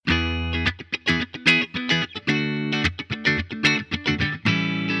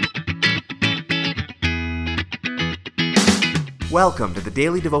Welcome to the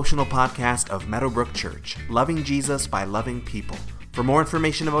daily devotional podcast of Meadowbrook Church, loving Jesus by loving people. For more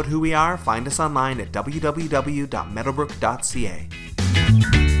information about who we are, find us online at www.meadowbrook.ca.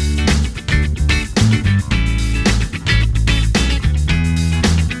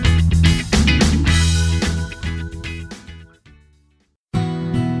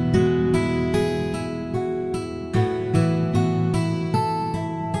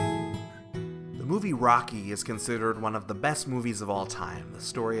 The movie Rocky is considered one of the best movies of all time, the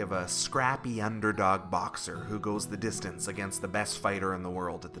story of a scrappy underdog boxer who goes the distance against the best fighter in the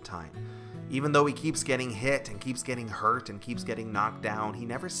world at the time. Even though he keeps getting hit and keeps getting hurt and keeps getting knocked down, he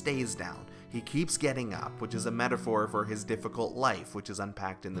never stays down. He keeps getting up, which is a metaphor for his difficult life, which is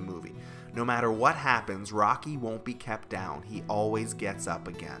unpacked in the movie. No matter what happens, Rocky won't be kept down. He always gets up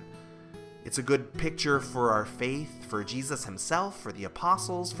again. It's a good picture for our faith, for Jesus himself, for the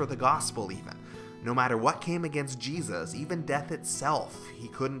apostles, for the gospel even. No matter what came against Jesus, even death itself, he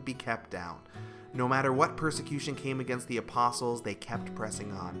couldn't be kept down. No matter what persecution came against the apostles, they kept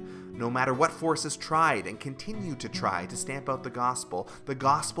pressing on. No matter what forces tried and continue to try to stamp out the gospel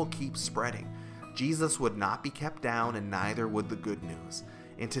keeps spreading. Jesus would not be kept down, and neither would the good news.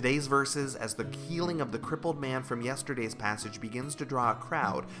 In today's verses, as the healing of the crippled man from yesterday's passage begins to draw a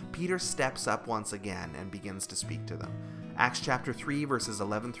crowd, Peter steps up once again and begins to speak to them. Acts chapter 3, verses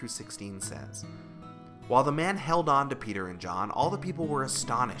 11 through 16 says, "While the man held on to Peter and John, all the people were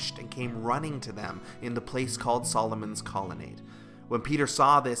astonished and came running to them in the place called Solomon's Colonnade. When Peter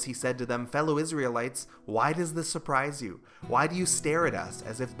saw this, he said to them, 'Fellow Israelites, why does this surprise you? Why do you stare at us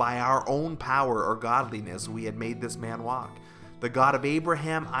as if by our own power or godliness we had made this man walk? The God of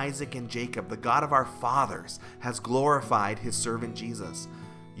Abraham, Isaac, and Jacob, the God of our fathers, has glorified his servant Jesus.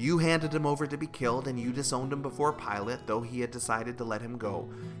 You handed him over to be killed, and you disowned him before Pilate, though he had decided to let him go.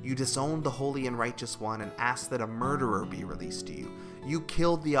 You disowned the holy and righteous one and asked that a murderer be released to you. You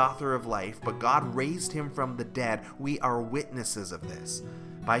killed the author of life, but God raised him from the dead. We are witnesses of this.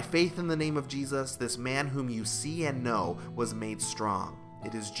 By faith in the name of Jesus, this man whom you see and know was made strong.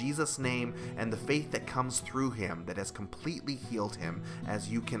 It is Jesus' name and the faith that comes through him that has completely healed him, as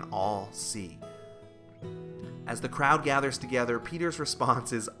you can all see.'" As the crowd gathers together, Peter's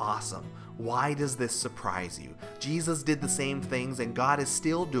response is awesome. Why does this surprise you? Jesus did the same things, and God is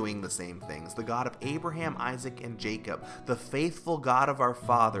still doing the same things. The God of Abraham, Isaac, and Jacob, the faithful God of our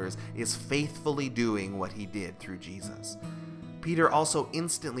fathers, is faithfully doing what he did through Jesus. Peter also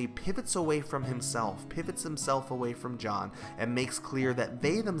instantly pivots himself away from John, and makes clear that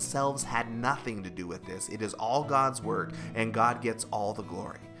they themselves had nothing to do with this. It is all God's work, and God gets all the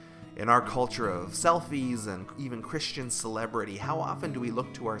glory. In our culture of selfies and even Christian celebrity, how often do we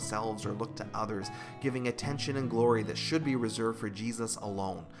look to ourselves or look to others, giving attention and glory that should be reserved for Jesus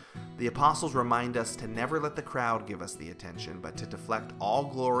alone? The apostles remind us to never let the crowd give us the attention, but to deflect all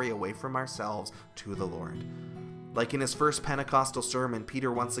glory away from ourselves to the Lord. Like in his first Pentecostal sermon,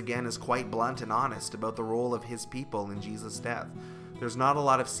 Peter once again is quite blunt and honest about the role of his people in Jesus' death. There's not a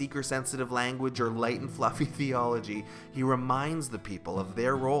lot of seeker-sensitive language or light and fluffy theology. He reminds the people of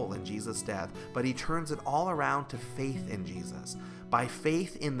their role in Jesus' death, but he turns it all around to faith in Jesus. By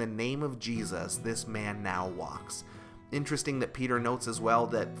faith in the name of Jesus, this man now walks. Interesting that Peter notes as well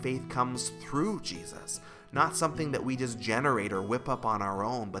that faith comes through Jesus. Not something that we just generate or whip up on our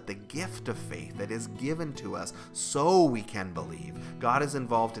own, but the gift of faith that is given to us so we can believe. God is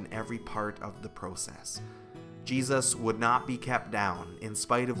involved in every part of the process. Jesus would not be kept down in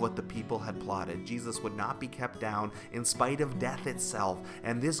spite of what the people had plotted. Jesus would not be kept down in spite of death itself,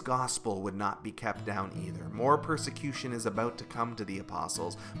 and this gospel would not be kept down either. More persecution is about to come to the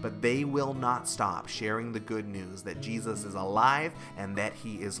apostles, but they will not stop sharing the good news that Jesus is alive and that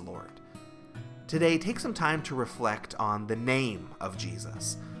he is Lord. Today, take some time to reflect on the name of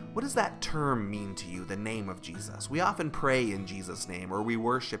Jesus. What does that term mean to you, the name of Jesus? We often pray in Jesus' name, or we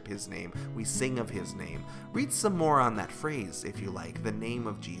worship his name, we sing of his name. Read some more on that phrase, if you like, the name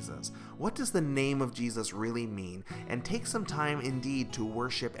of Jesus. What does the name of Jesus really mean? And take some time indeed to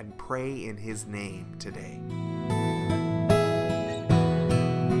worship and pray in his name today.